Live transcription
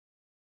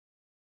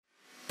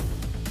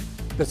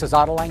This is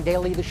Autoline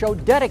Daily, the show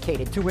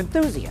dedicated to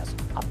enthusiasts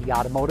of the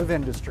automotive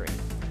industry.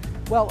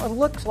 Well, it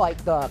looks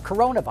like the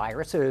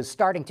coronavirus is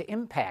starting to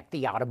impact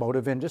the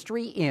automotive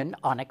industry in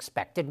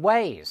unexpected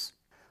ways.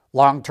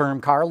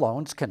 Long-term car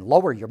loans can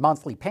lower your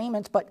monthly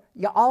payments, but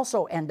you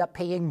also end up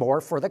paying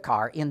more for the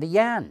car in the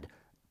end.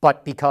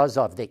 But because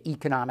of the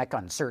economic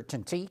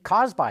uncertainty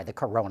caused by the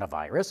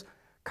coronavirus,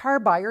 car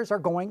buyers are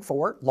going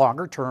for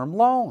longer-term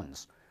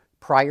loans.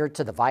 Prior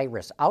to the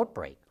virus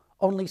outbreak,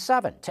 only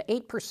 7 to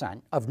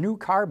 8% of new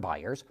car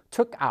buyers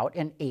took out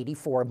an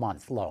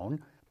 84-month loan,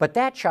 but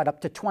that shot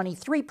up to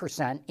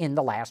 23% in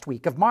the last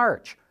week of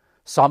March.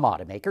 Some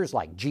automakers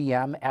like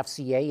GM,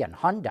 FCA, and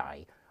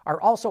Hyundai are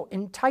also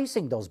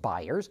enticing those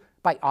buyers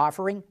by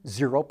offering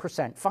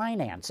 0%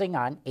 financing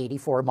on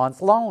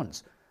 84-month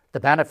loans. The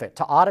benefit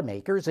to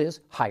automakers is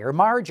higher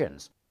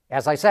margins.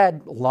 As I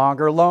said,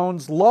 longer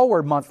loans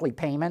lower monthly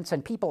payments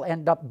and people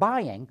end up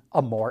buying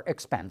a more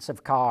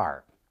expensive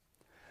car.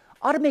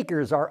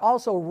 Automakers are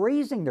also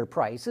raising their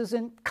prices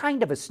in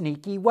kind of a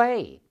sneaky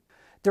way.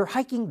 They're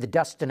hiking the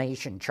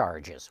destination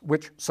charges,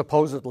 which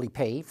supposedly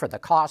pay for the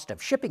cost of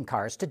shipping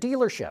cars to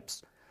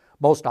dealerships.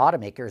 Most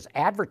automakers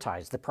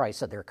advertise the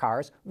price of their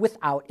cars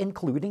without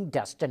including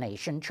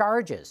destination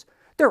charges.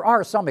 There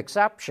are some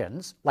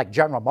exceptions, like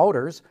General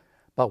Motors,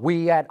 but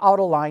we at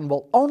Autoline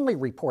will only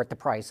report the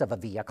price of a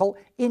vehicle,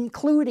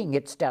 including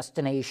its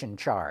destination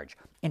charge.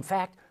 In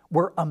fact,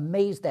 we're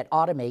amazed that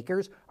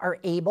automakers are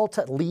able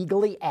to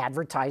legally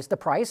advertise the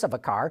price of a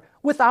car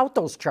without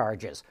those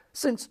charges,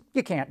 since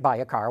you can't buy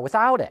a car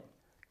without it.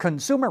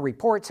 Consumer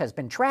Reports has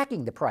been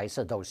tracking the price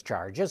of those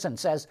charges and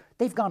says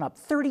they've gone up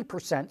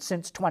 30%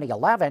 since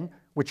 2011,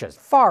 which is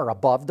far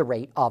above the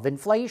rate of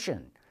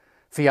inflation.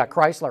 Fiat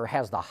Chrysler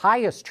has the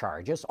highest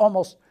charges,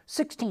 almost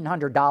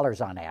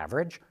 $1,600 on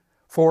average.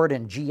 Ford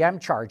and GM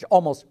charge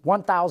almost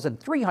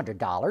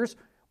 $1,300,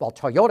 while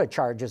Toyota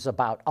charges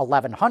about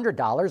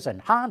 $1,100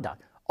 and Honda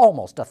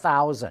almost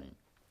 $1,000.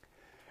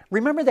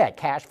 Remember that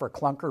Cash for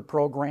Clunker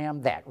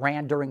program that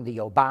ran during the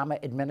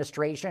Obama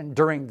administration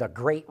during the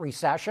Great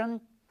Recession?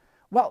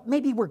 Well,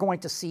 maybe we're going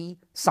to see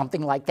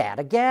something like that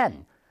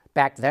again.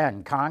 Back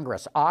then,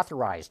 Congress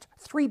authorized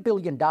 $3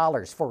 billion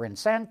for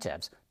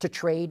incentives to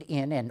trade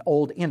in an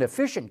old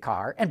inefficient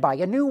car and buy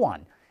a new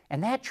one,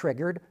 and that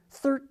triggered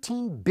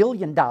 $13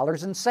 billion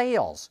in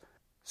sales.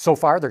 So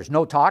far, there's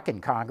no talk in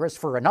Congress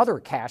for another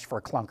Cash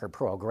for Clunker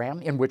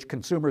program in which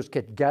consumers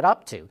could get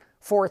up to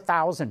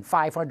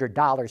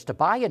 $4,500 to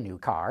buy a new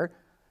car.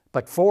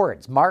 But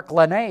Ford's Mark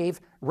LaNeve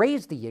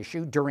raised the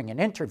issue during an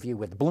interview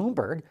with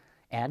Bloomberg,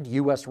 and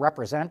U.S.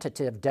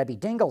 Representative Debbie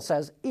Dingell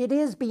says it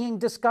is being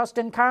discussed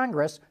in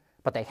Congress,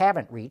 but they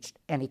haven't reached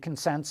any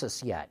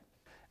consensus yet.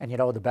 And you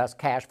know, the best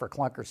Cash for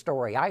Clunker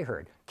story I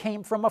heard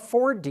came from a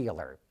Ford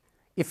dealer.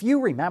 If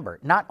you remember,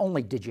 not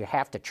only did you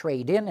have to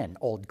trade in an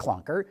old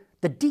clunker,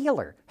 the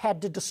dealer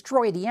had to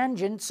destroy the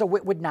engine so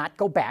it would not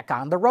go back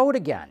on the road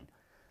again.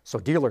 So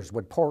dealers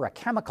would pour a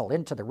chemical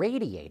into the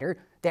radiator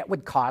that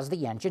would cause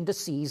the engine to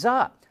seize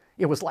up.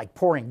 It was like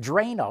pouring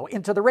Drano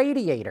into the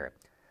radiator.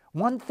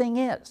 One thing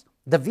is,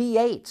 the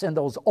V8s in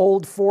those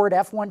old Ford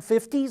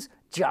F-150s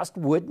just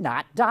would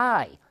not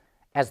die.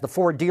 As the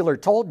Ford dealer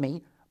told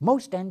me,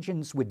 most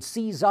engines would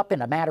seize up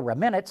in a matter of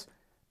minutes,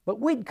 but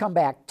we'd come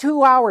back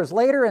 2 hours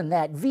later and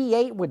that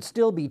V8 would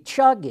still be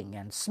chugging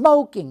and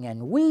smoking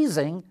and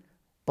wheezing,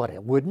 but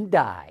it wouldn't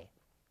die.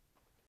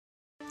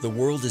 The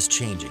world is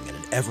changing at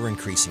an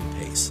ever-increasing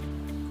pace.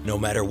 No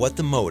matter what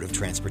the mode of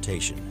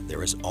transportation,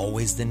 there is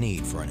always the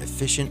need for an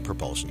efficient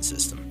propulsion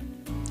system.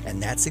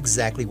 And that's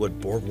exactly what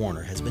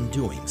BorgWarner has been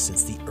doing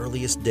since the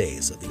earliest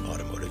days of the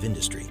automotive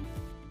industry.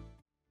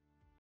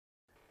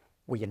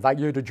 We invite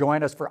you to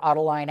join us for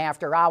Autoline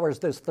After Hours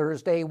this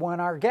Thursday when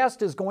our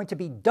guest is going to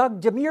be Doug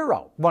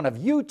DeMuro, one of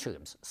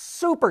YouTube's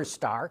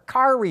superstar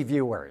car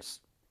reviewers.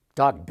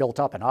 Doug built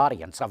up an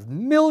audience of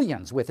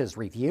millions with his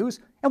reviews,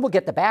 and we'll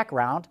get the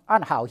background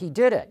on how he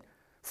did it.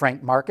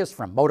 Frank Marcus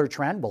from Motor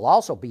Trend will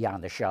also be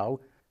on the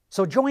show,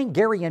 so join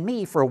Gary and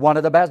me for one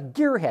of the best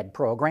gearhead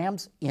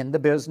programs in the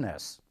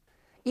business.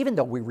 Even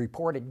though we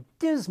reported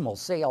dismal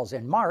sales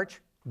in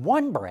March,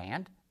 one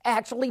brand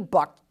actually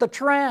bucked the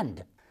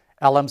trend.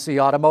 LMC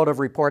Automotive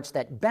reports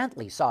that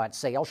Bentley saw its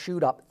sales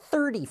shoot up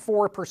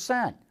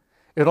 34%.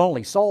 It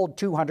only sold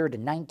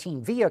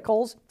 219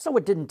 vehicles, so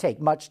it didn't take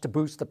much to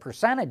boost the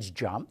percentage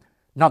jump.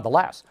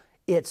 Nonetheless,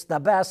 it's the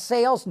best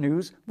sales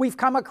news we've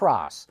come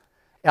across.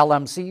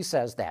 LMC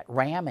says that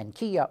Ram and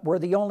Kia were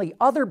the only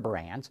other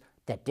brands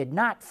that did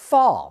not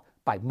fall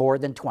by more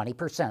than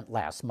 20%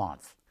 last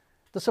month.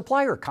 The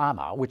supplier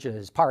Kama, which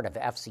is part of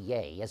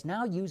FCA, is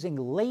now using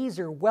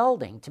laser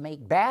welding to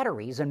make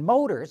batteries and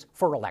motors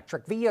for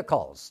electric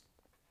vehicles.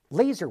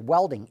 Laser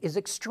welding is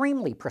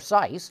extremely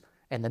precise,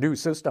 and the new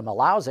system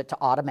allows it to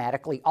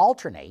automatically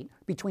alternate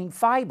between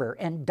fiber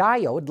and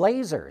diode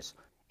lasers.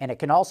 And it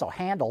can also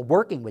handle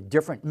working with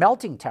different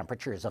melting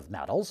temperatures of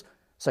metals,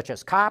 such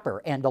as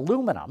copper and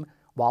aluminum,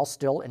 while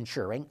still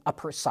ensuring a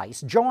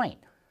precise joint.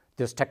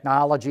 This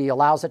technology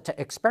allows it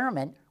to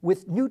experiment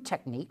with new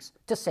techniques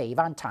to save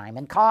on time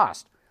and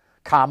cost.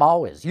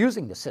 Kamo is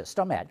using the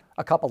system at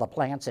a couple of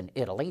plants in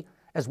Italy,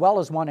 as well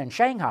as one in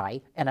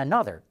Shanghai and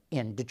another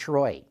in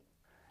Detroit.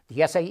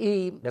 The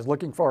SAE is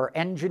looking for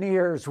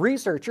engineers,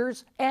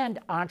 researchers, and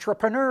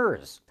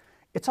entrepreneurs.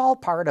 It's all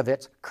part of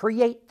its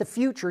Create the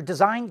Future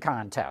design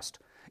contest.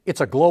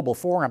 It's a global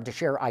forum to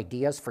share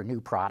ideas for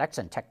new products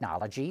and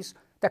technologies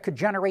that could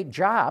generate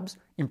jobs,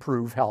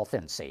 improve health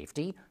and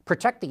safety,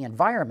 protect the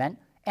environment,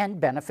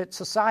 and benefit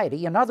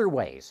society in other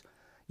ways.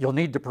 You'll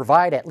need to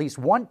provide at least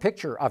one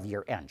picture of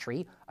your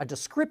entry, a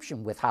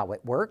description with how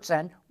it works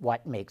and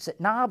what makes it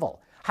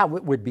novel, how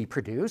it would be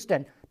produced,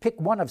 and pick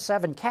one of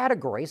 7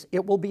 categories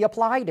it will be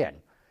applied in.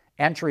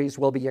 Entries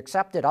will be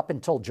accepted up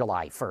until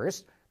July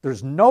 1st.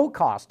 There's no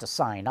cost to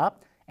sign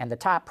up, and the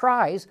top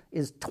prize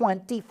is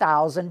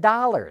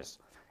 $20,000.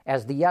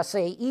 As the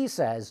SAE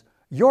says,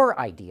 your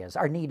ideas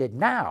are needed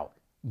now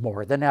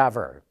more than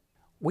ever.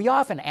 We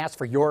often ask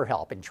for your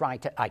help in trying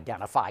to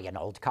identify an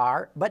old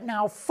car, but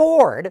now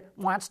Ford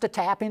wants to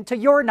tap into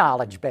your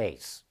knowledge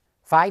base.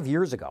 5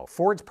 years ago,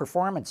 Ford's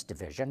Performance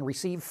Division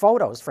received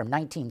photos from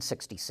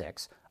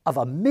 1966 of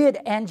a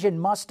mid-engine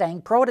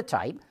Mustang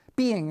prototype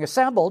being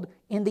assembled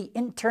in the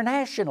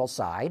international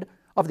side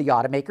of the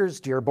automaker's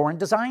Dearborn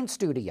Design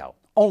Studio.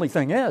 Only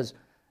thing is,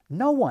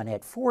 no one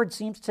at Ford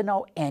seems to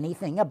know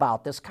anything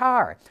about this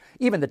car,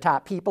 even the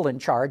top people in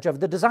charge of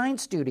the design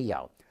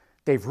studio.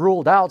 They've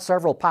ruled out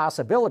several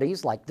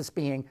possibilities, like this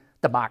being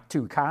the Mach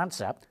 2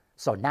 concept,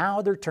 so now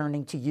they're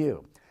turning to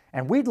you.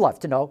 And we'd love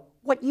to know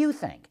what you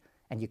think.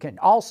 And you can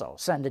also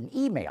send an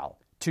email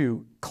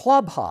to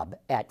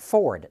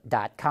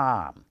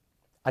clubhub@ford.com.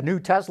 A new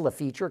Tesla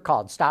feature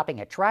called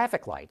Stopping at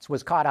Traffic Lights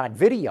was caught on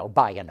video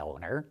by an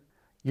owner.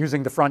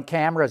 Using the front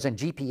cameras and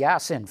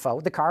GPS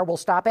info, the car will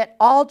stop at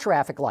all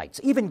traffic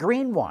lights, even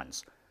green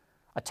ones.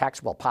 A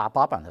text will pop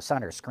up on the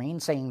center screen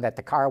saying that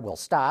the car will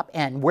stop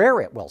and where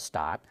it will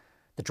stop.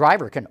 The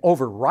driver can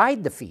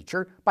override the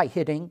feature by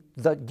hitting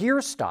the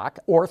gear stalk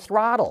or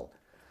throttle.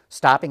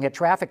 Stopping at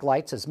traffic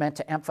lights is meant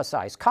to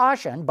emphasize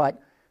caution,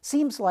 but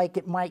seems like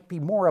it might be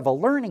more of a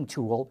learning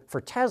tool for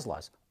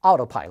Tesla's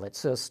autopilot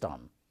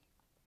system.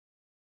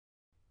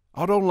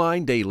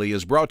 AutoLine Daily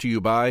is brought to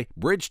you by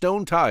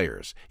Bridgestone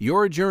Tires,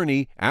 your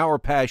journey, our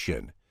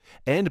passion,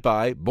 and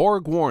by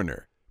Borg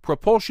Warner,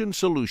 propulsion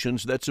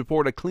solutions that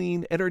support a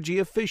clean,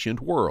 energy-efficient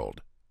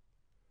world.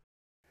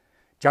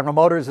 General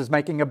Motors is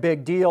making a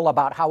big deal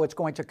about how it's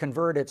going to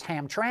convert its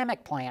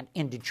Hamtramck plant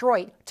in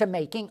Detroit to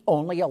making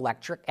only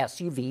electric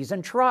SUVs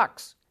and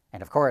trucks.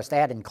 And of course,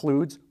 that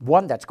includes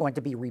one that's going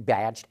to be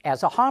rebadged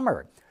as a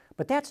Hummer.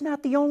 But that's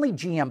not the only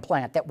GM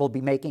plant that will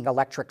be making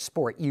electric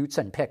sport utes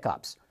and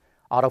pickups.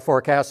 Auto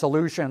Forecast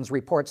Solutions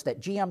reports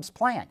that GM's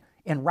plant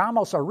in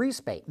Ramos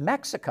Arizpe,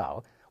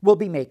 Mexico, will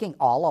be making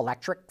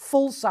all-electric,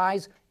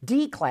 full-size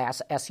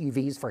D-Class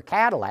SUVs for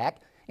Cadillac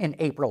in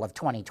April of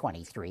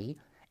 2023,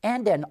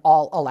 and an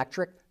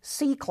all-electric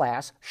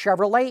C-Class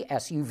Chevrolet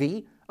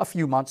SUV a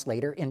few months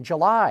later in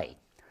July.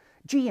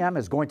 GM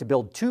is going to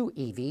build 2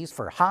 EVs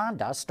for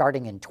Honda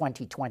starting in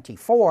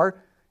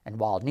 2024, and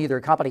while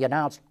neither company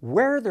announced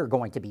where they're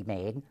going to be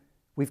made,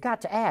 we've got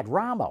to add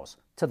Ramos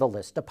to the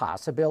list of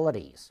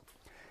possibilities.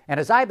 And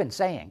as I've been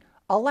saying,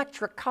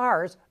 electric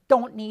cars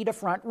don't need a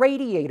front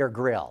radiator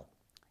grille.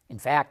 In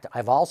fact,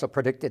 I've also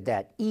predicted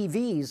that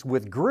EVs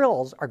with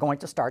grills are going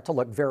to start to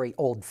look very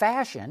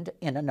old-fashioned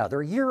in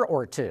another year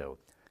or two.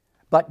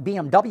 But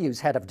BMW's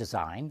head of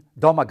design,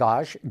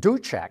 Domagoj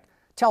Ducek,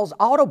 tells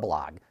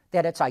Autoblog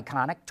that its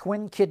iconic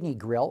twin-kidney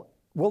grille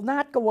will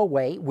not go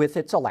away with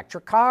its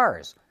electric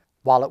cars.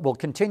 While it will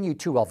continue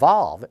to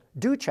evolve,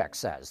 Ducek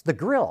says the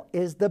grille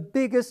is the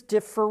biggest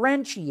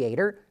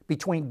differentiator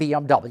between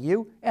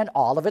BMW and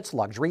all of its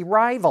luxury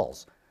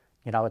rivals.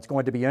 You know, it's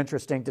going to be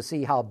interesting to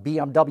see how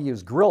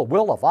BMW's grille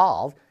will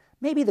evolve.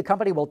 Maybe the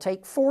company will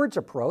take Ford's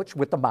approach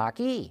with the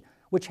Mach-E,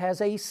 which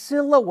has a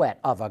silhouette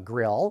of a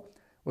grille,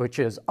 which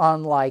is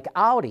unlike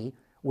Audi,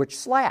 which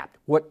slapped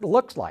what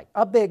looks like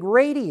a big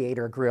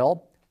radiator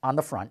grille on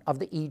the front of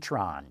the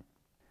e-tron.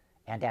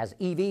 And as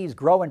EVs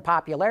grow in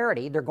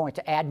popularity, they're going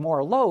to add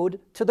more load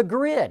to the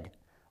grid.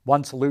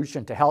 One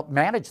solution to help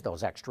manage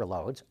those extra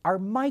loads are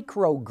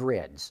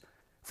microgrids.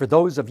 For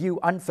those of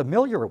you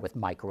unfamiliar with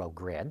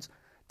microgrids,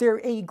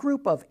 they're a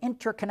group of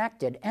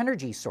interconnected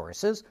energy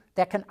sources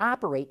that can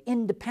operate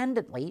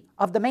independently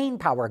of the main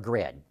power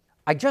grid.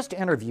 I just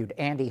interviewed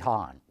Andy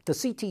Hahn, the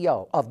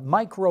CTO of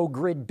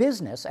microgrid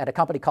business at a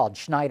company called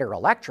Schneider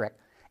Electric,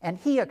 and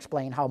he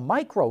explained how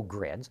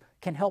microgrids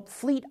can help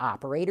fleet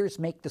operators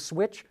make the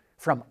switch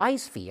from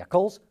ICE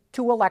vehicles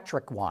to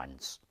electric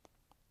ones.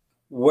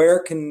 Where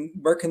can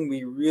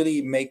we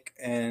really make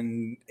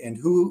and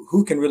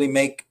who can really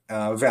make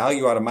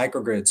value out of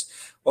microgrids?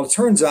 Well, it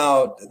turns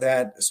out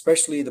that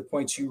especially the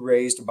points you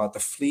raised about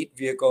the fleet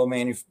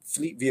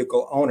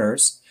vehicle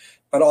owners,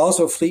 but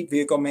also fleet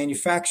vehicle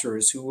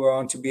manufacturers who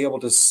want to be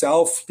able to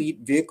sell fleet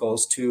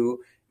vehicles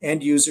to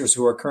end users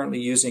who are currently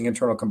using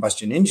internal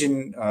combustion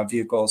engine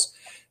vehicles,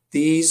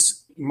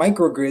 these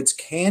microgrids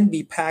can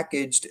be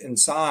packaged and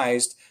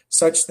sized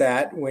such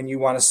that when you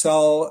want to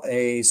sell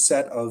a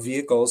set of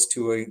vehicles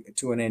to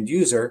an end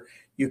user,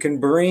 you can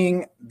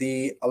bring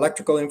the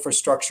electrical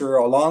infrastructure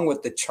along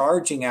with the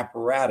charging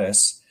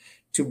apparatus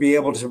to be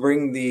able to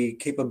bring the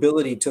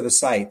capability to the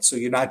site. So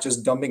you're not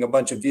just dumping a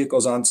bunch of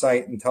vehicles on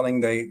site and telling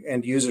the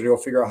end user to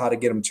figure out how to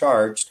get them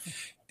charged.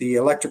 The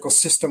electrical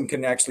system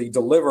can actually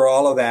deliver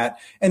all of that,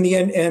 and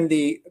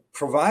the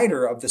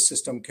provider of the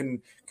system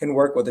can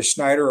work with a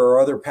Schneider or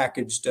other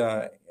packaged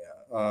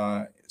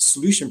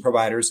solution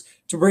providers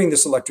to bring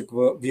this electric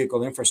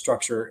vehicle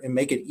infrastructure and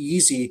make it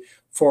easy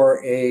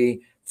for a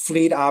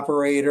fleet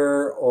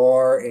operator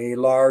or a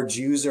large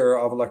user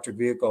of electric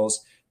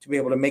vehicles to be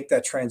able to make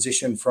that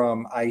transition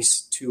from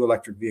ICE to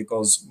electric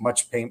vehicles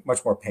much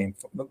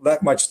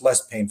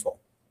less painful.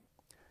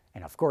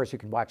 And of course, you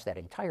can watch that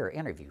entire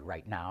interview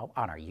right now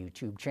on our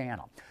YouTube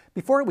channel.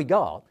 Before we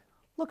go,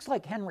 looks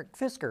like Henrik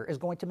Fisker is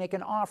going to make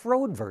an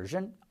off-road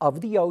version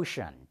of the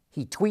Ocean.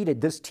 He tweeted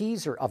this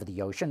teaser of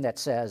the Ocean that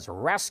says,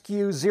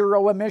 "Rescue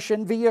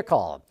zero-emission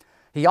vehicle."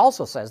 He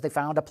also says they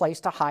found a place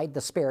to hide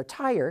the spare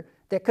tire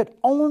that could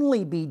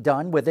only be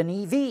done with an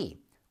EV.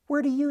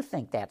 Where do you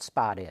think that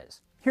spot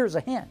is? Here's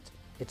a hint.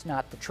 It's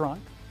not the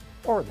trunk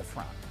or the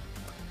front.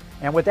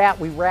 And with that,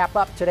 we wrap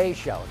up today's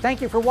show. Thank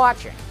you for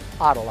watching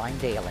Autoline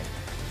Daily.